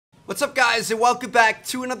What's up, guys, and welcome back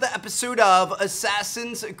to another episode of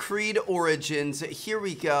Assassin's Creed Origins. Here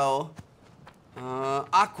we go.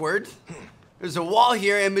 Awkward. There's a wall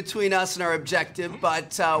here in between us and our objective,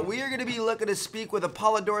 but we are going to be looking to speak with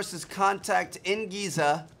Apollodorus' contact in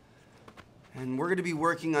Giza, and we're going to be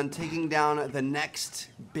working on taking down the next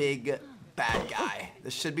big bad guy.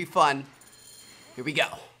 This should be fun. Here we go.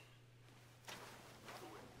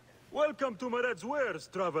 Welcome to Mared's wares,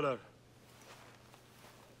 traveler.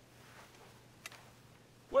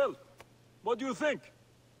 Well, what do you think?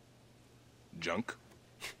 Junk?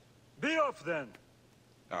 Be off then.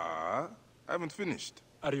 I haven't finished.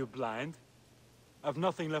 Are you blind? I've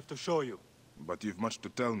nothing left to show you. But you've much to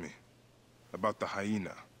tell me. About the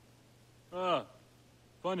hyena. Ah,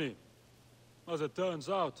 funny. As it turns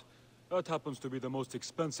out, that happens to be the most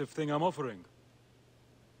expensive thing I'm offering.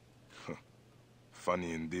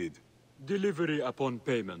 Funny indeed. Delivery upon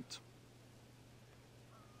payment.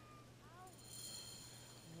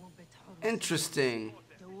 Interesting.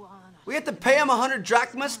 We have to pay him 100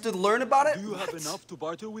 drachmas to learn about it? Do you have enough to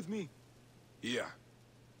barter with me? Yeah.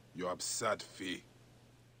 Your absurd fee.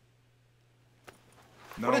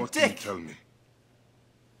 What Now a what can you dick. tell me?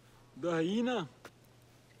 The hyena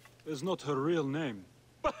is not her real name.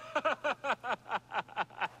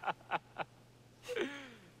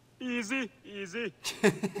 Easy, easy.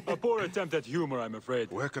 A poor attempt at humor, I'm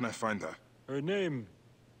afraid. Where can I find her? Her name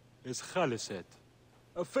is Khaliset.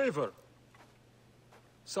 A favor.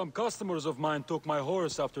 Some customers of mine took my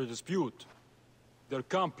horse after a dispute. Their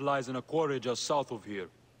camp lies in a quarry just south of here.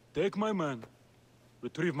 Take my man,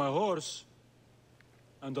 retrieve my horse,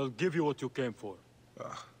 and I'll give you what you came for.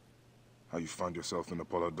 How you found yourself in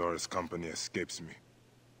Apollodorus' company escapes me.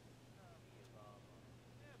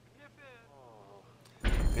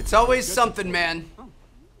 It's always something, man.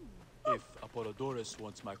 If Apollodorus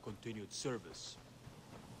wants my continued service.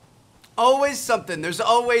 Always something. There's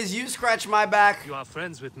always you scratch my back, You are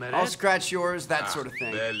friends with Mered? I'll scratch yours, that sort of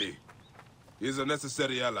thing. Barely. He's a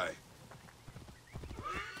necessary ally.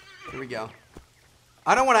 Here we go.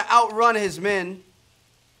 I don't want to outrun his men.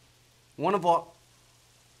 One of all.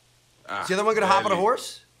 Is the other one going to hop on a barely.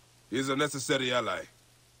 horse? He's a necessary ally.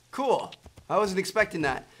 Cool. I wasn't expecting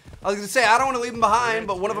that. I was going to say, I don't want to leave him behind,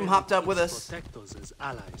 but one of them hopped up with us. Protect us as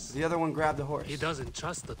allies. The other one grabbed the horse. He doesn't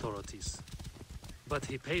trust authorities, but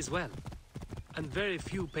he pays well. And very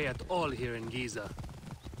few pay at all here in Giza.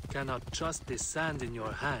 Cannot trust this sand in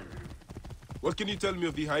your hand. What can you tell me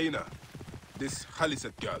of the hyena? This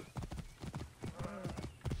Khaliset girl.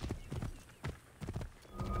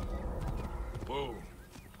 Whoa.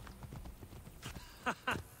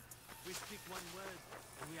 We speak one word,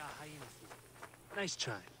 and we are hyena food. Nice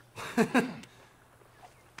try.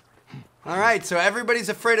 All right, so everybody's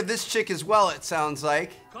afraid of this chick as well, it sounds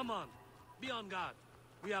like. Come on, be on guard.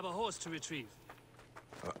 We have a horse to retrieve.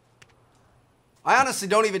 I honestly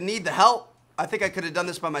don't even need the help. I think I could have done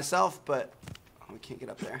this by myself, but we can't get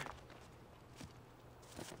up there.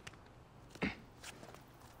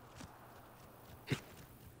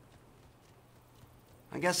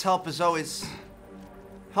 I guess help is always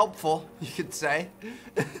helpful, you could say.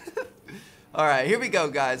 All right, here we go,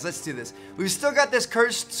 guys. Let's do this. We've still got this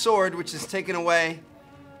cursed sword, which has taken away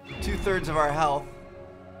 2/3 of our health.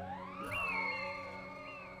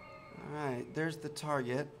 All right, there's the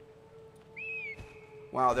target.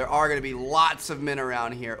 Wow, there are going to be lots of men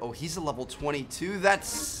around here. Oh, he's a level 22.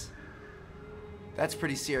 That's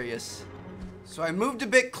pretty serious. So I moved a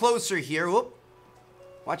bit closer here. Whoop.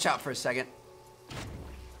 Watch out for a second.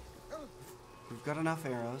 We've got enough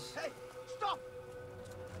arrows. Hey, stop!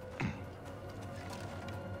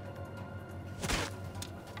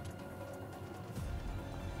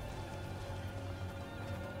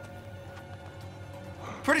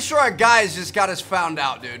 Pretty sure our guys just got us found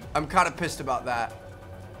out, dude. I'm kind of pissed about that.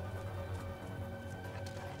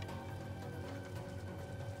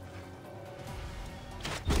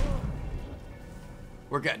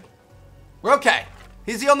 We're good. We're okay.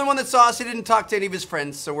 He's the only one that saw us. He didn't talk to any of his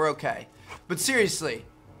friends, so we're okay. But seriously,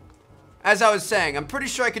 as I was saying, I'm pretty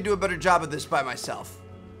sure I could do a better job of this by myself.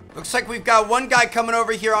 Looks like we've got one guy coming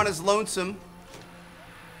over here on his lonesome.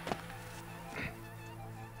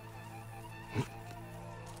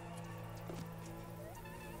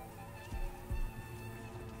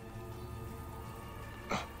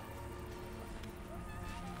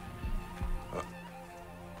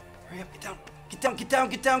 Hurry up, get down. Get down, get down,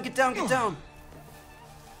 get down, get down, get down.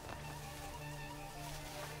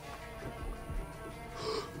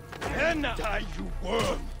 Die, you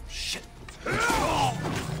worm! Shit.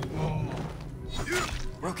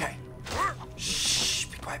 We're okay. Shh,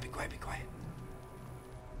 be quiet, be quiet, be quiet.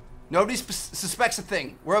 Nobody suspects a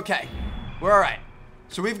thing. We're okay. We're alright.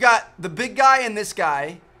 So we've got the big guy and this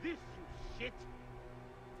guy.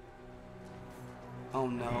 Oh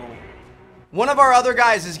no. One of our other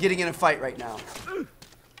guys is getting in a fight right now.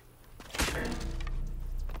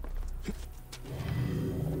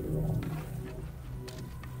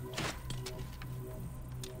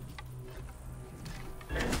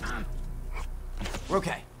 We're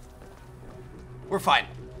okay. We're fine.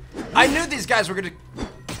 I knew these guys were gonna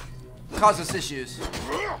cause us issues.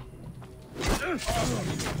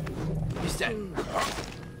 He's dead.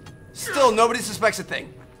 Still, nobody suspects a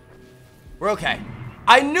thing. We're okay.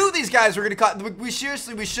 I knew these guys were gonna cause. We should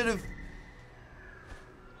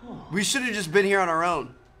have just been here on our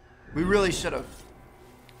own. We really should have.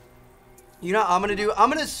 You know what I'm gonna do? I'm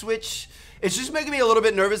gonna switch. It's just making me a little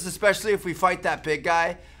bit nervous, especially if we fight that big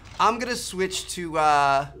guy. I'm gonna switch to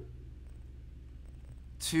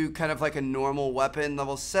kind of like a normal weapon,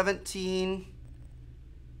 level 17.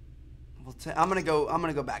 Level 10. I'm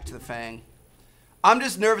gonna go back to the Fang. I'm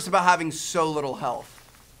just nervous about having so little health.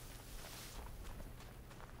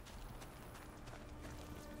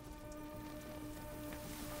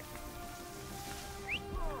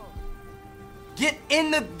 Get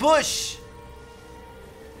in the bush!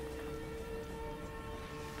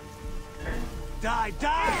 Die,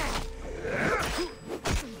 die!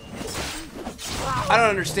 I don't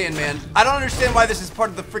understand, man. I don't understand why this is part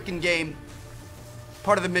of the freaking game.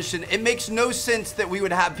 Part of the mission. It makes no sense that we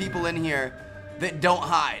would have people in here that don't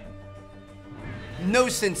hide. No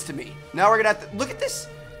sense to me. Now we're gonna have to... Look at this!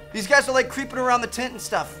 These guys are like creeping around the tent and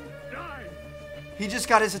stuff. He just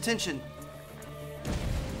got his attention.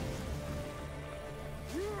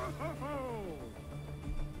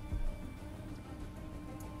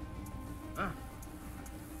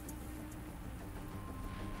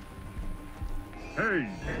 Hey,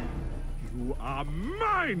 you are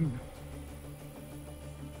mine!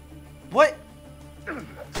 What?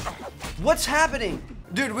 What's happening?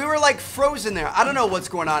 Dude, we were like frozen there. I don't know what's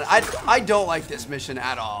going on. I don't like this mission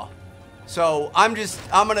at all. So I'm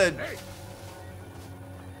gonna...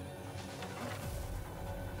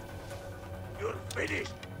 You're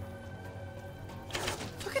finished!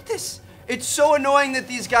 Look at this. It's so annoying that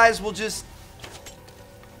these guys will just...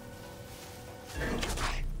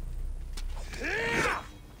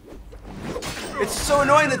 It's so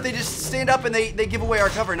annoying that they just stand up and they give away our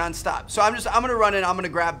cover nonstop. So I'm gonna run in. I'm gonna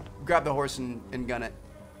grab the horse and gun it.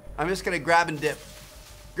 I'm just gonna grab and dip,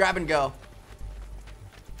 grab and go.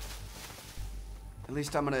 At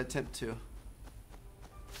least I'm gonna attempt to.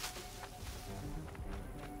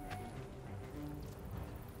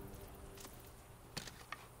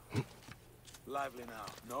 Lively now.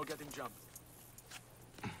 No getting jumped.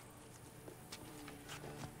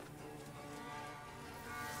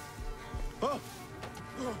 So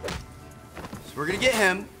we're gonna get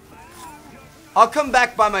him. I'll come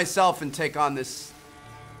back by myself and take on this.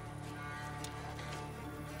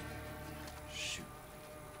 Shoot.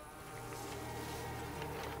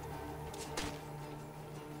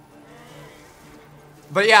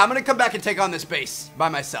 But yeah, I'm gonna come back and take on this base by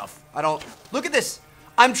myself. I don't... Look at this.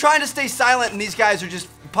 I'm trying to stay silent and these guys are just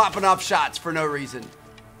popping off shots for no reason.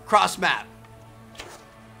 Cross map.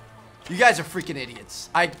 You guys are freaking idiots.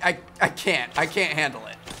 I can't handle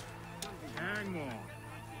it. Hang on.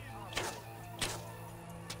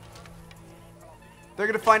 They're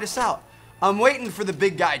gonna find us out. I'm waiting for the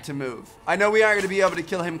big guy to move. I know we aren't gonna be able to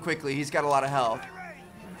kill him quickly. He's got a lot of health.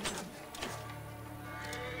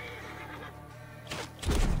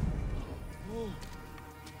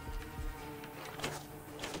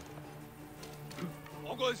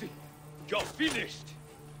 Ogozi, you're finished.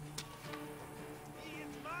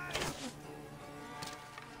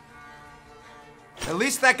 At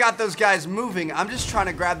least that got those guys moving. I'm just trying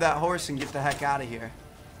to grab that horse and get the heck out of here.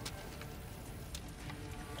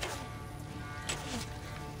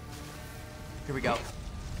 Here we go.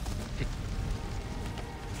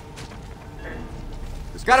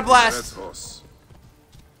 Got a blast. Horse.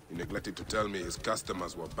 He neglected to tell me his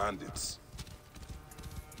customers were bandits.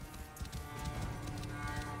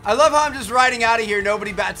 I love how I'm just riding out of here.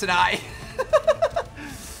 Nobody bats an eye.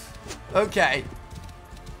 Okay.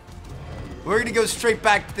 We're gonna go straight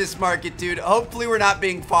back to this market, dude. Hopefully we're not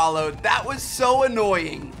being followed. That was so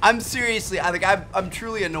annoying. I'm seriously, I'm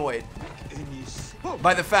truly annoyed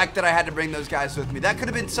by the fact that I had to bring those guys with me. That could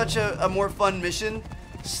have been such a more fun mission.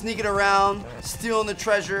 Sneaking around, stealing the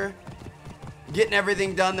treasure, getting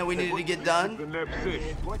everything done that we needed to get done.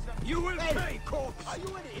 You will pay, corpse. Are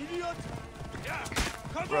you an idiot? Yeah.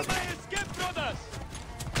 Cover my escape, brothers.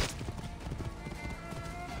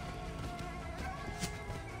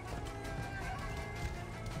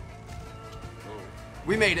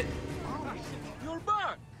 We made it. You're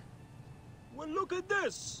back! Well, look at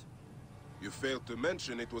this. You failed to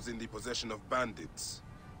mention it was in the possession of bandits.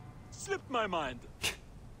 Slipped my mind.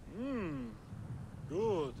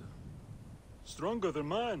 Good. Stronger than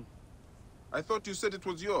mine. I thought you said it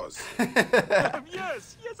was yours.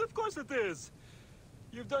 Yes, of course it is.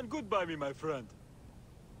 You've done good by me, my friend.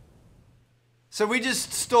 So we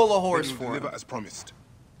just stole a horse Then for you'll him. deliver as promised.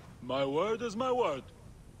 My word is my word.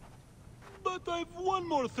 But I've one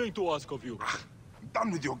more thing to ask of you. I'm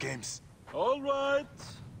done with your games. All right.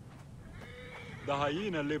 The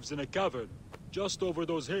hyena lives in a cavern, just over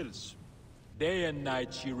those hills. Day and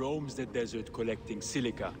night she roams the desert collecting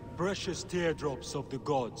silica, precious teardrops of the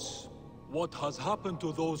gods. What has happened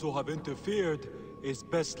to those who have interfered is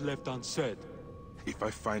best left unsaid. If I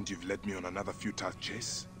find you've led me on another futile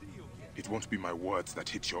chase, it won't be my words that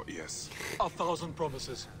hit your ears. 1,000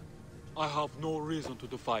 promises. I have no reason to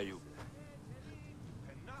defy you.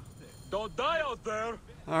 Don't die out there!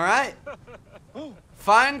 All right.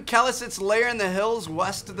 Find Khalisat's lair in the hills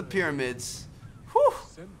west of the pyramids. Whew.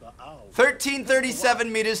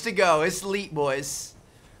 1337 meters to go. It's elite, boys.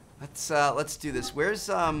 Let's do this. Where's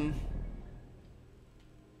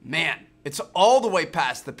Man, it's all the way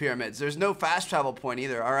past the pyramids. There's no fast travel point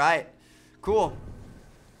either. All right. Cool.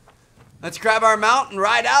 Let's grab our mount and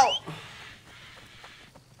ride out.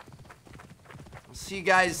 I'll see you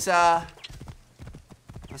guys I'll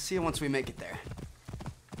see you once we make it there.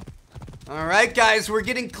 Alright guys, we're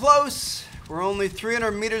getting close. We're only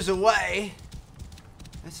 300 meters away.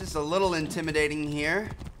 This is a little intimidating here.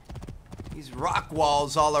 These rock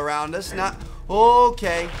walls all around us. Not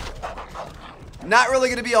okay. Not really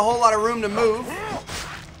gonna be a whole lot of room to move.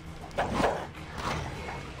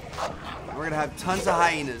 We're gonna have tons of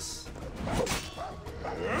hyenas.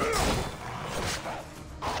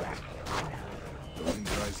 The wind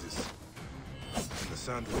rises, and the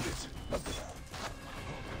sand with it.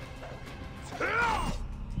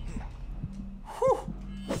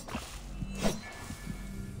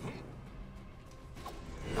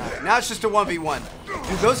 Alright, now it's just a 1v1.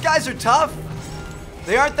 Dude, those guys are tough.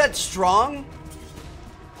 They aren't that strong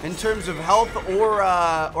in terms of health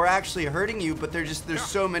or actually hurting you, but there's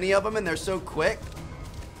so many of them and they're so quick.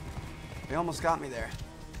 They almost got me there.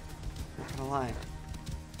 Not gonna lie.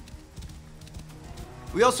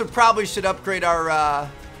 We also probably should upgrade our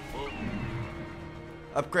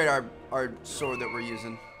sword that we're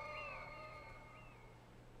using.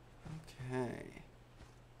 Okay.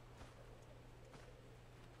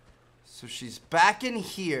 So she's back in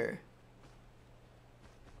here.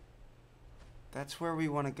 That's where we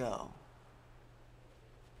want to go.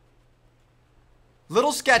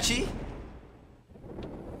 Little sketchy.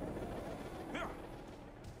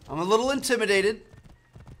 I'm a little intimidated.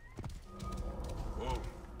 Whoa.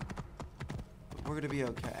 But we're gonna be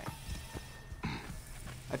okay.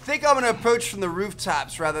 I think I'm gonna approach from the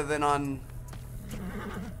rooftops rather than on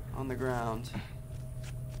the ground.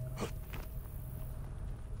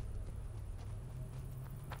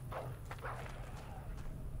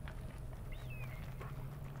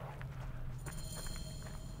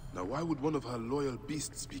 Now why would one of her loyal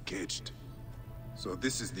beasts be caged? So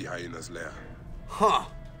this is the hyena's lair. Huh.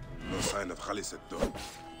 No sign of Khalisat though.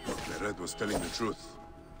 The Red was telling the truth.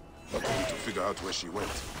 We need to figure out where she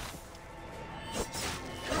went.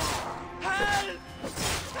 Help!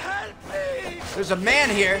 Help me! There's a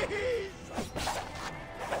man here.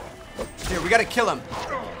 Here, we gotta kill him.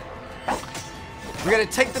 We gotta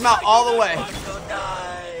take them out all the way.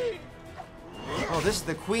 Oh, this is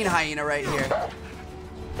the queen hyena right here.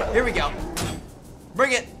 Here we go.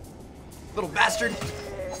 Bring it, little bastard.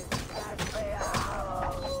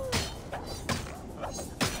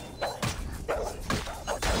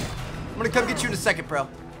 I'm gonna come get you in a second, bro.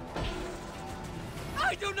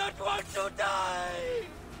 I do not want to die!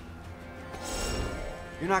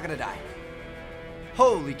 You're not gonna die.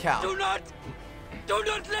 Holy cow. Do not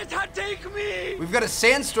let her take me! We've got a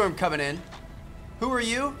sandstorm coming in. Who are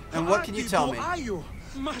you, and what can you tell me? Who are you?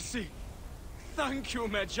 Mercy. Thank you,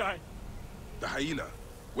 Magi. The hyena,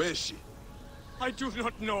 where is she? I do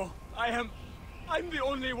not know. I'm the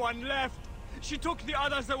only one left. She took the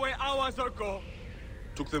others away hours ago.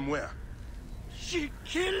 Took them where? She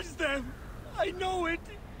kills them. I know it.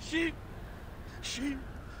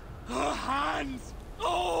 Her hands.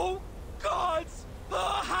 Oh, gods. Her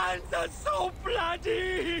hands are so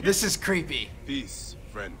bloody. This is creepy. Peace,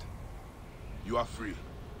 friend. You are free.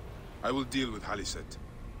 I will deal with Khalisat.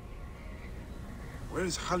 Where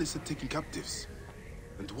is Khalisat taking captives?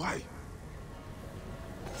 And why?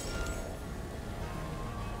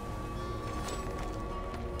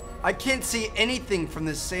 I can't see anything from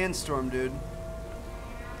this sandstorm, dude.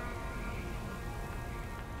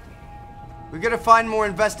 We gotta find more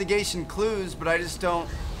investigation clues, but I don't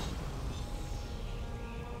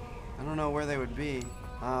know where they would be.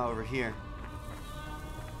 Ah, over here.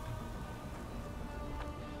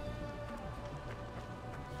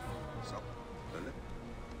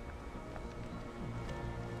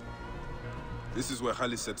 This is where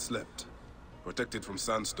Khaliset slept, protected from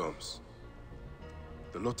sandstorms.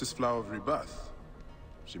 The lotus flower of rebirth.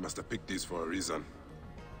 She must have picked these for a reason.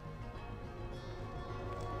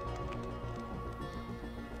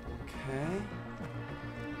 Okay.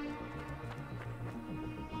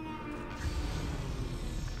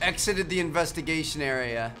 Exited the investigation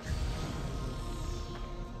area.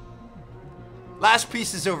 Last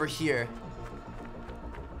piece is over here.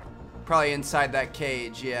 Probably inside that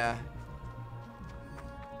cage, yeah.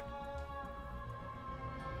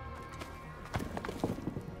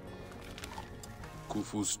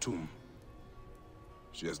 Khufu's tomb.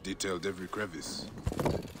 She has detailed every crevice.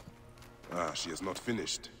 Ah, she has not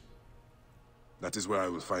finished. That is where I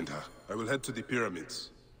will find her. I will head to the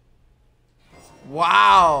pyramids.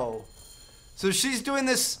 Wow. So she's doing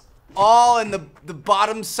this all in the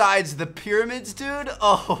bottom sides of the pyramids, dude?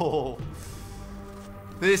 Oh.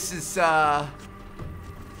 This is gonna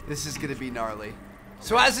be gnarly.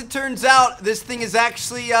 So as it turns out, this thing is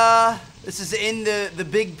actually, this is in the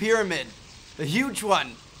big pyramid. The huge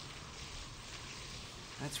one.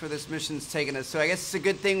 That's where this mission's taking us. So I guess it's a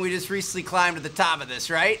good thing we just recently climbed to the top of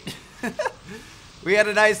this, right? We had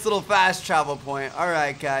a nice little fast travel point. All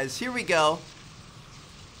right, guys, here we go.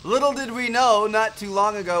 Little did we know, not too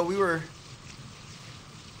long ago, we were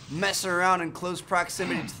messing around in close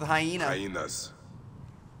proximity to the hyena. Hyenas.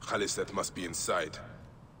 Khaliset must be inside.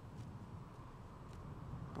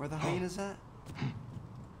 Where the hyenas at?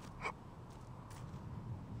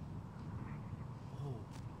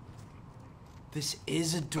 This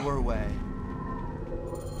is a doorway.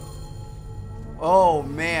 Oh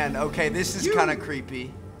man, okay, this is kind of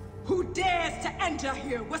creepy. Who dares to enter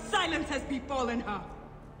here where silence has befallen her?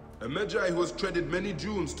 A Magi who has treaded many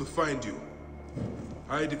dunes to find you.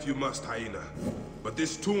 Hide if you must, hyena. But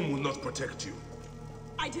this tomb will not protect you.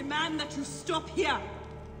 I demand that you stop here.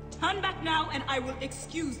 Turn back now and I will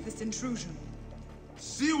excuse this intrusion.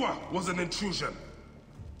 Siwa was an intrusion.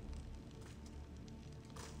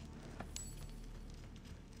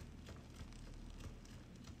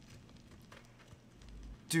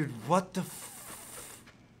 Dude, what the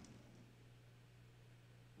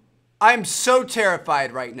I'm so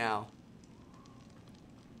terrified right now.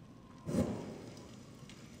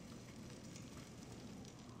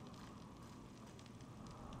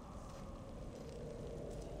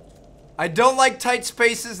 I don't like tight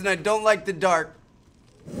spaces and I don't like the dark.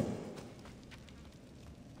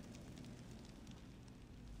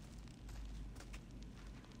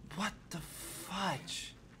 What the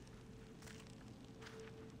fudge?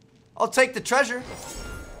 I'll take the treasure.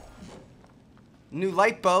 New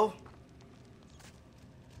light bow.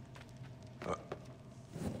 Okay.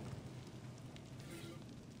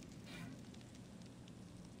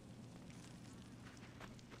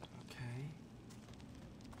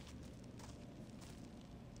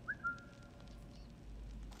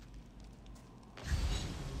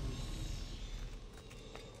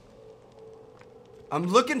 I'm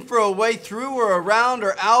looking for a way through or around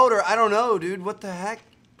or out or I don't know, dude. What the heck?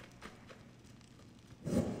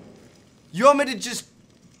 You want me to just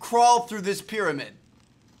crawl through this pyramid?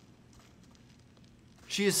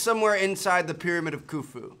 She is somewhere inside the pyramid of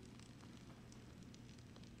Khufu.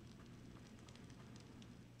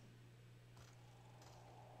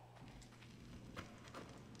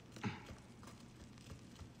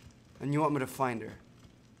 And you want me to find her?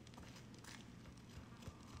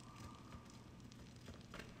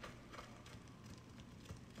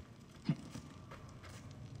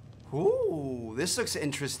 Ooh, this looks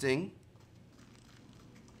interesting.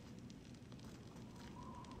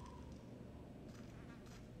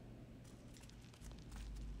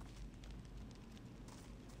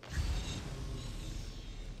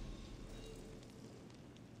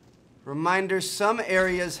 Reminder, some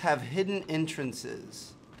areas have hidden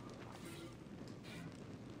entrances.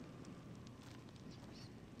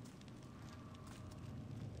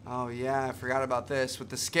 Oh yeah, I forgot about this with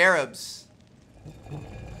the scarabs.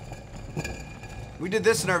 We did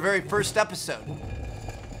this in our very first episode.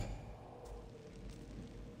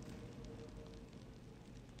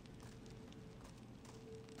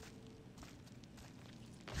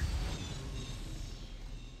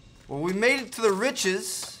 Well, we made it to the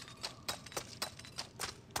riches.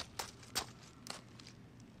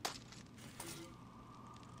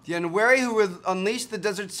 The unwary who will unleash the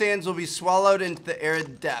desert sands will be swallowed into the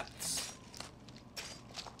arid depths.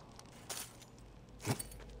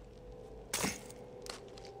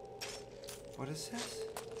 What is this?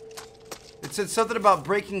 It said something about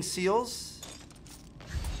breaking seals.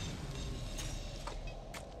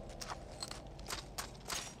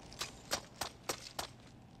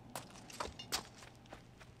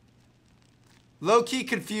 Low-key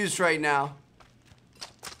confused right now.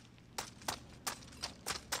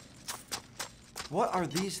 What are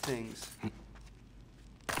these things?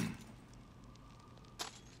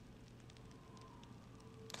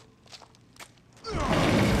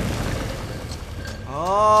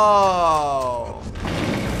 Oh.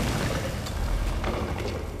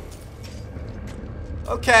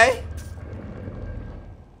 Okay.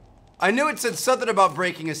 I knew it said something about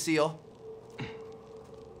breaking a seal.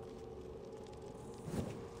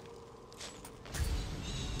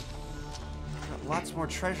 Got lots more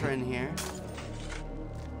treasure in here.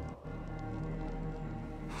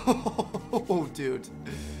 Oh, dude.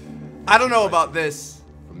 I don't know about this.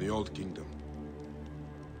 From the Old Kingdom.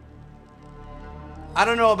 I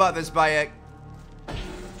don't know about this, Bayek.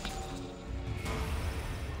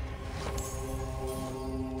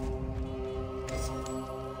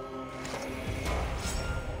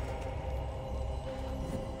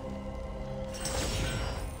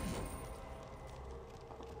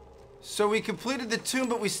 So we completed the tomb,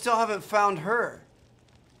 but we still haven't found her.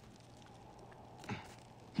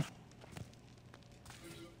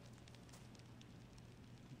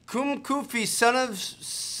 Kumkufi, son of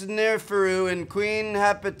Sneferu, and Queen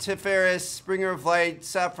Hepatiferis, bringer of light,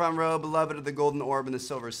 saffron robe, beloved of the golden orb and the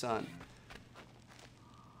silver sun.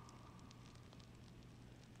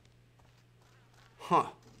 Huh.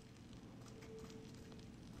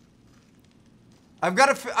 I've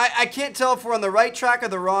got to. I can't tell if we're on the right track or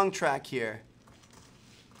the wrong track here.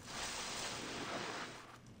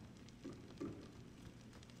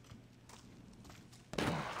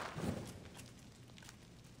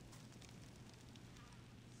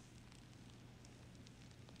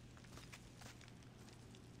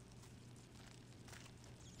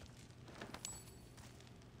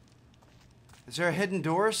 Is there a hidden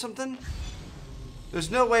door or something? There's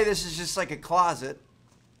no way this is just like a closet.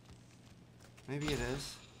 Maybe it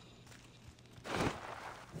is.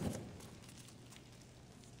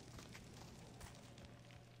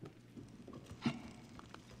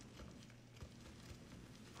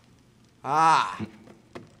 Ah,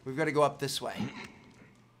 we've got to go up this way.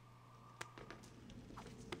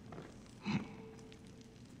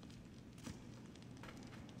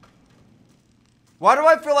 Why do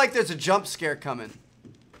I feel like there's a jump scare coming?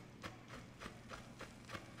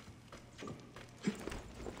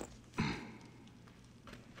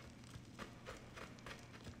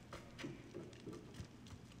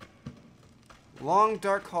 Long,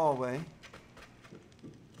 dark hallway.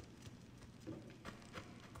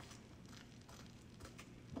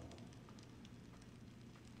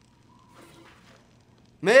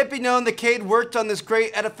 May it be known that Cade worked on this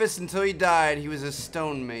great edifice until he died. He was a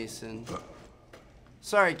stonemason.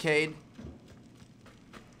 Sorry, Cade.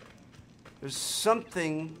 There's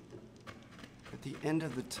something at the end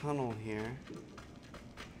of the tunnel here.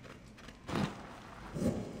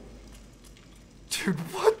 Dude,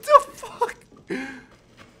 what the fuck?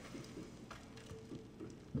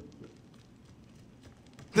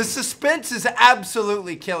 The suspense is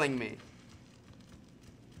absolutely killing me.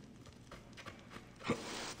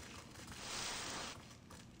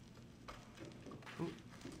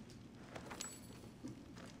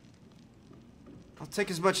 I'll take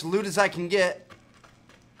as much loot as I can get.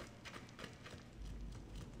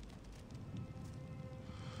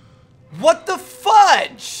 What the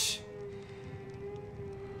fudge?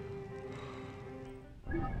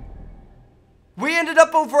 We ended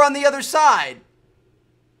up over on the other side.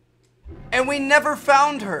 And we never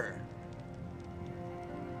found her.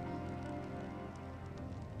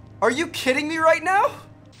 Are you kidding me right now?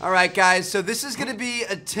 All right, guys, so this is gonna be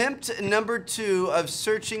attempt number 2 of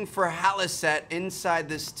searching for Haliset inside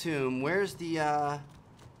this tomb. Where's the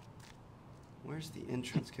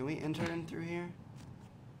entrance? Can we enter in through here?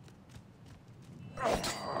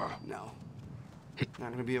 No.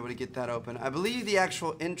 Not gonna be able to get that open. I believe the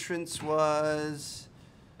actual entrance was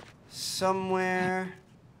somewhere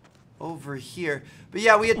over here. But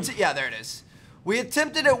yeah, yeah, there it is. We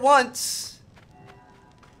attempted it once,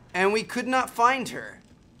 and we could not find her.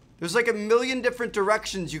 There's like a million different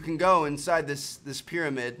directions you can go inside this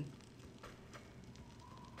pyramid.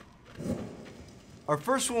 Our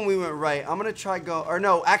first one we went right. I'm gonna try go, or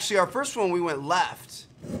no, actually our first one we went left.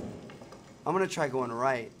 I'm gonna try going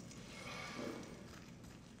right.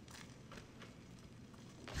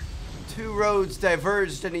 2 roads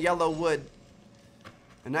diverged in a yellow wood,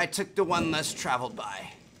 and I took the one less traveled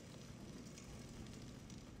by.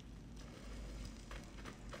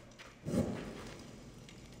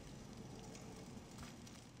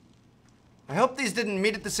 I hope these didn't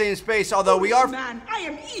meet at the same space, although we are... Man, I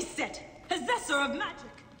am Iset, possessor of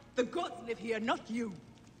magic. The gods live here, not you.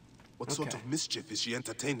 What sort of mischief is she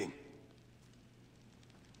entertaining?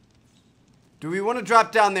 Do we want to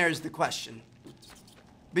drop down there is the question.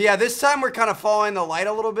 But yeah, this time we're kind of following the light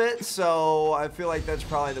a little bit, so I feel like that's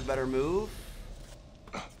probably the better move.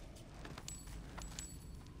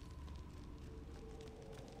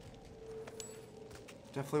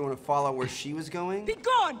 Definitely want to follow where she was going. Be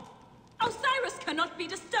gone! Osiris cannot be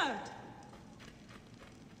disturbed.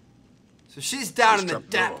 So she's down in the Trap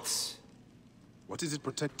door. depths. What is it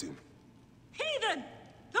protecting? Heathen!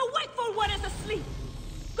 The wakeful one is asleep.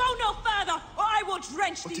 Go no further, or I will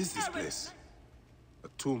drench What these is this errands. place? A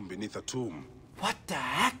tomb beneath a tomb. What the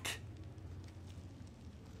heck?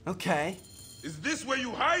 Okay. Is this where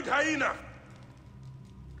you hide, hyena?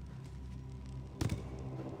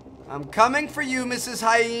 I'm coming for you, Mrs.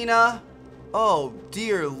 Hyena. Oh,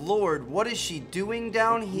 dear Lord, what is she doing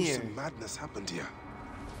down here? Gruesome madness happened here.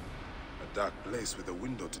 A dark place with a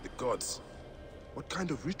window to the gods. What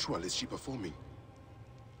kind of ritual is she performing?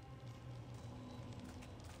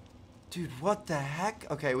 Dude, what the heck?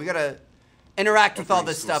 Okay, we gotta interact with all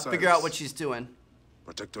Offerings this to stuff, figure out Osiris. what she's doing.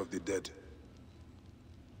 Protector of the dead.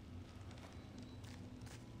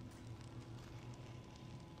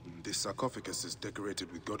 This sarcophagus is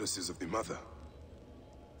decorated with goddesses of the mother.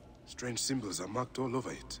 Strange symbols are marked all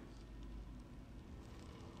over it.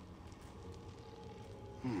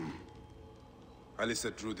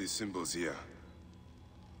 Alyssa drew these symbols here.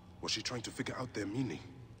 Was she trying to figure out their meaning?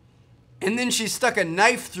 And then she stuck a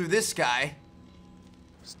knife through this guy.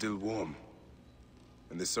 Still warm.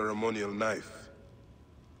 And the ceremonial knife.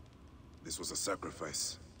 This was a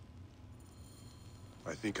sacrifice.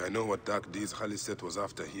 I think I know what dark deeds Haliset was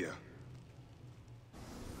after here.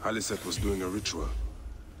 Haliset was doing a ritual.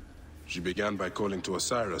 She began by calling to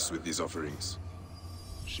Osiris with these offerings.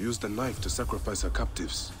 She used a knife to sacrifice her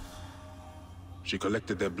captives. She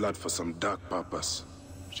collected their blood for some dark purpose.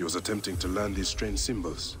 She was attempting to learn these strange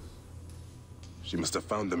symbols. She must have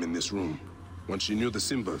found them in this room. Once she knew the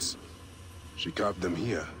symbols, she carved them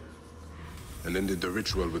here, and ended the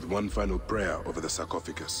ritual with one final prayer over the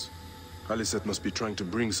sarcophagus. Haliset must be trying to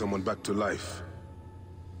bring someone back to life.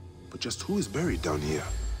 But just who is buried down here?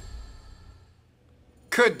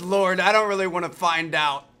 Good Lord, I don't really want to find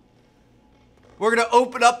out. We're gonna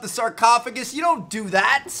open up the sarcophagus. You don't do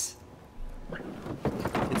that.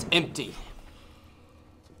 It's empty.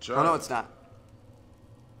 Oh no, it's not.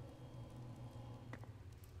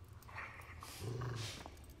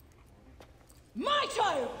 My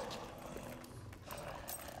child!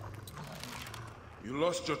 You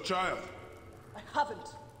lost your child. I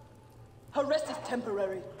haven't. Her rest is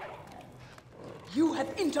temporary. You have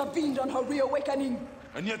intervened on her reawakening.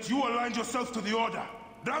 And yet you aligned yourself to the Order.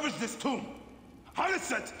 Ravage this tomb.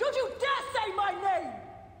 Haliset! Don't you dare say my name!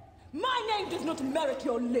 My name does not merit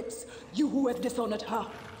your lips, you who have dishonored her.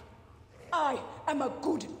 I am a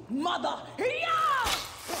good mother. Yeah!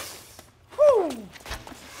 Whew.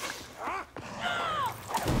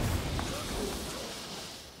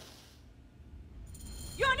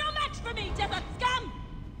 You're no match for me, desert scum!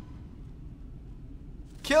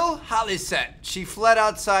 Kill Haliset. She fled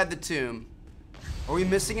outside the tomb. Are we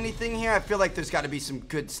missing anything here? I feel like there's got to be some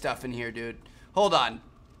good stuff in here, dude. Hold on.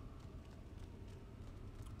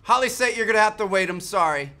 Haliset, you're going to have to wait. I'm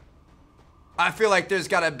sorry. I feel like there's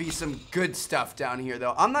got to be some good stuff down here,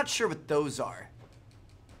 though. I'm not sure what those are.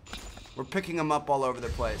 We're picking them up all over the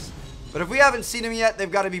place. But if we haven't seen them yet,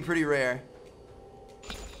 they've got to be pretty rare.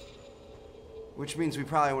 Which means we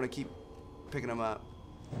probably want to keep picking them up.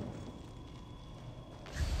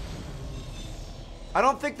 I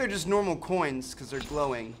don't think they're just normal coins because they're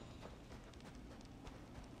glowing.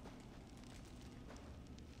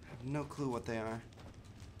 I have no clue what they are.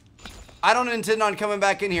 I don't intend on coming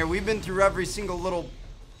back in here. We've been through every single little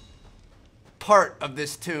part of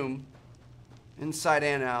this tomb. Inside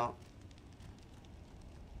and out.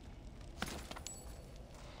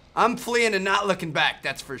 I'm fleeing and not looking back,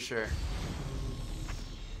 that's for sure.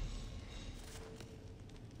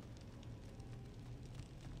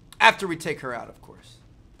 After we take her out, of course.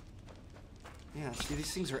 Yeah, see,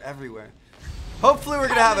 these things are everywhere. Hopefully we're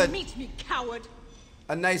gonna have Meet me, coward.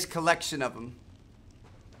 a nice collection of them.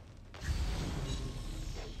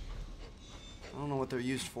 I don't know what they're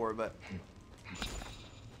used for, but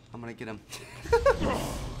I'm gonna get them.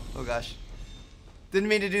 Oh gosh. Didn't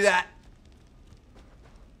mean to do that.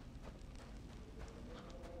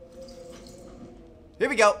 Here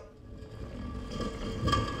we go.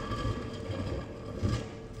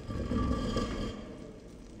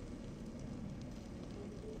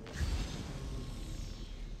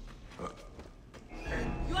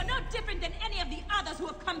 brothers who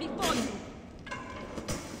have come before you.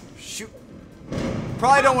 Shoot.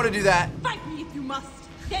 Probably don't want to do that. Fight me if you must.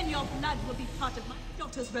 Then your blood will be part of my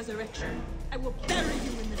daughter's resurrection. I will bury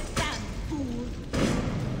you in the sand, fool.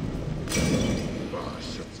 Ah,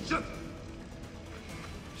 shit.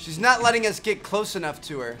 She's not letting us get close enough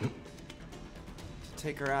to her to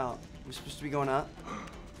take her out. We're supposed to be going up.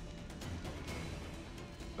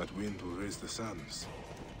 That wind will raise the sands.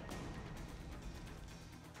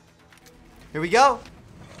 Here we go.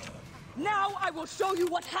 Now I will show you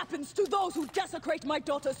what happens to those who desecrate my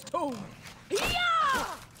daughter's tomb. Yeah!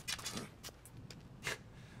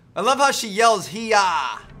 I love how she yells,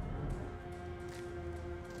 "Hiya!"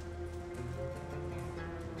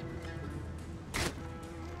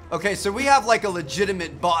 Okay, so we have like a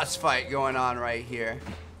legitimate boss fight going on right here.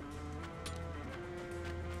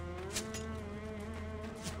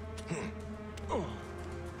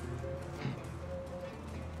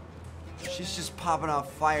 She's just popping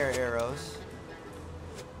off fire arrows.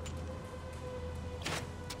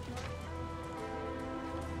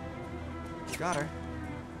 Got her.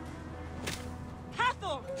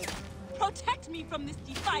 Hathor! Protect me from this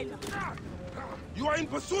defiler! You are in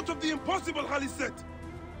pursuit of the impossible, Haliset!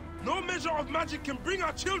 No measure of magic can bring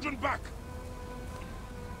our children back!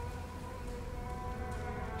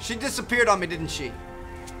 She disappeared on me, didn't she?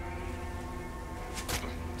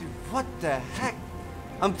 Dude, what the heck?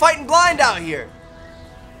 I'm fighting blind out here!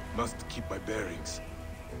 Must keep my bearings.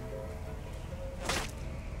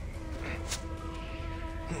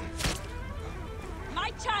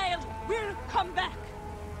 My child will come back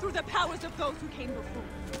through the powers of those who came before.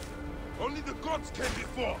 Only the gods came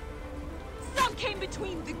before! Some came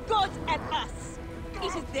between the gods and us.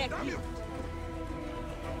 It is their Damn gift. you.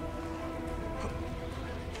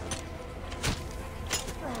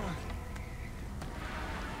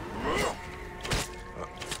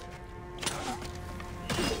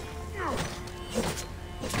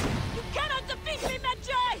 You cannot defeat me,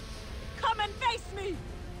 Medjay! Come and face me!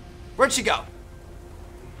 Where'd she go?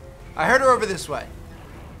 I heard her over this way.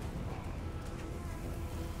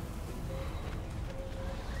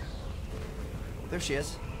 There she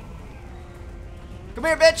is. Come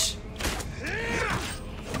here, bitch!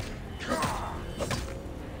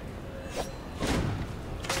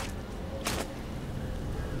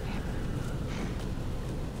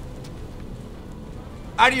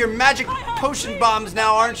 Out of your magic potion bombs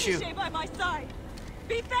now, aren't you? By my side.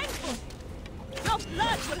 Be thankful. Your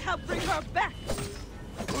blood will help bring her back.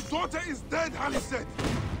 Your daughter is dead, Haliset!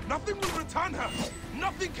 Nothing will return her!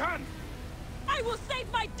 Nothing can! I will save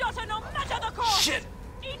my daughter no matter the cost! Shit!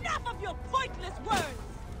 Enough of your pointless words!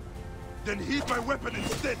 Then heed my weapon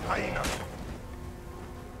instead, hyena!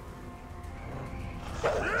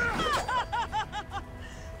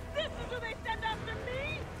 This is who they send after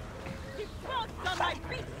me? The gods on my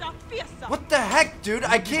beasts are fiercer! What the heck, dude?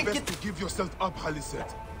 I can't Best get to give yourself up,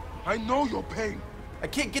 Haliset. I know your pain. I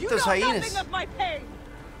can't get You those know hyenas. nothing of my pain!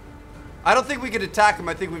 I don't think we could attack them.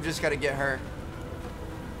 I think we've just got to get her.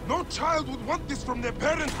 No child would want this from their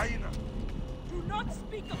parent, hyena. Do not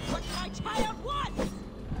speak of what my child wants!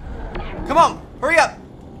 Come on, hurry up,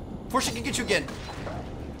 before she can get you again.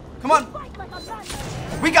 Come on, Fight like a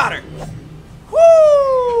madman! we got her.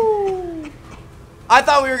 Woo! I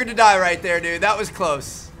thought we were gonna die right there, dude. That was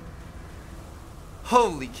close.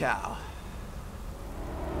 Holy cow.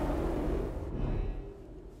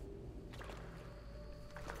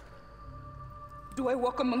 Do I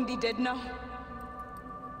walk among the dead now?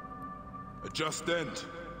 A just end.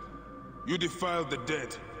 You defiled the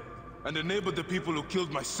dead and enabled the people who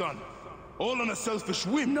killed my son, all on a selfish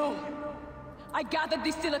whim. No. I gathered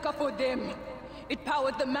the silica for them. It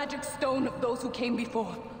powered the magic stone of those who came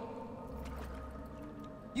before.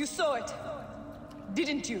 You saw it,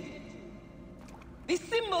 didn't you? These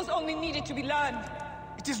symbols only needed to be learned.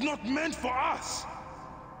 It is not meant for us.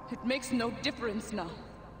 It makes no difference now.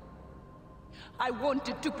 I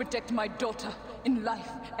wanted to protect my daughter in life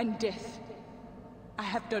and death. I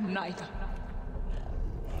have done neither.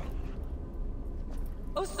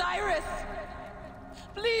 Osiris!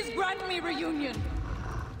 Please grant me reunion.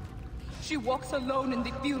 She walks alone in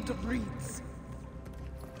the field of reeds.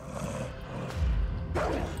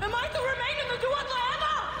 Am I to remain in the Duat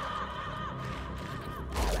forever?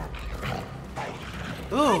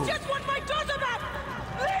 Ooh. I just want my daughter back!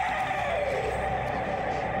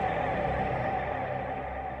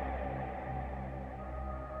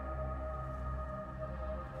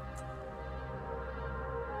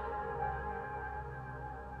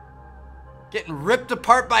 Getting ripped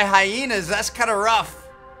apart by hyenas, that's kind of rough.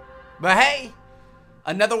 But hey,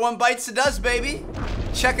 another one bites the dust, baby.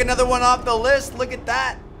 Check another one off the list. Look at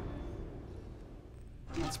that.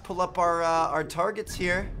 Let's pull up our targets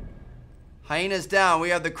here. Hyena's down. We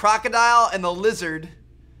have the crocodile and the lizard.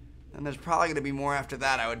 And there's probably going to be more after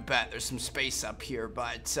that, I would bet. There's some space up here,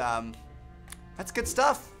 but that's good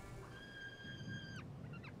stuff.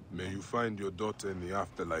 May you find your daughter in the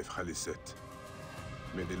afterlife, Khaliset.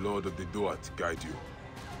 May the Lord of the Duat guide you.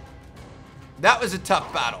 That was a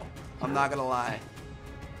tough battle. I'm not going to lie.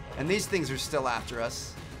 And these things are still after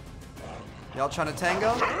us. Y'all trying to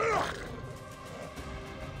tango?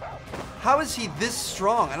 How is he this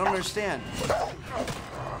strong? I don't understand.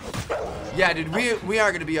 Yeah, dude, we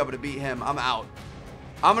aren't gonna be able to beat him. I'm out.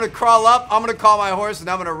 I'm gonna crawl up, I'm gonna call my horse, and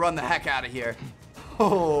I'm gonna run the heck out of here.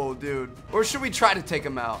 Oh, dude. Or should we try to take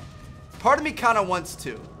him out? Part of me kind of wants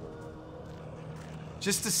to.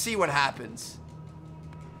 Just to see what happens.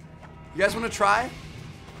 You guys want to try?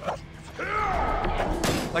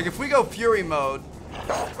 Like, if we go Fury mode.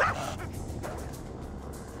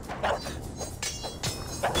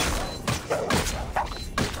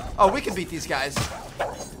 Oh, we can beat these guys.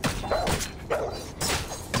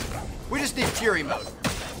 We just need Fury mode.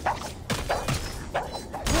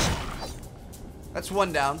 That's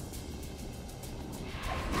one down.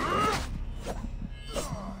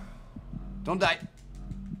 Don't die.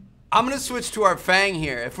 I'm gonna switch to our Fang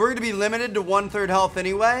here. If we're gonna be limited to 1/3 health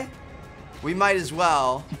anyway, we might as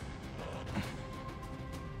well.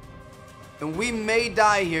 And we may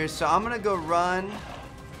die here, so I'm gonna go run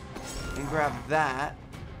and grab that.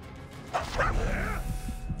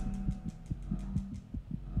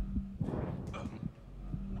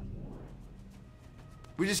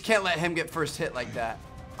 We just can't let him get first hit like that.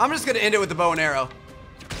 I'm just gonna end it with the bow and arrow.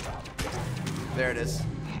 There it is.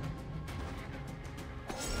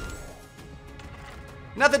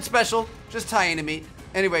 Nothing special, just hyena meat.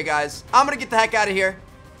 Anyway, guys, I'm gonna get the heck out of here.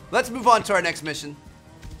 Let's move on to our next mission.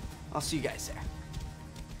 I'll see you guys there.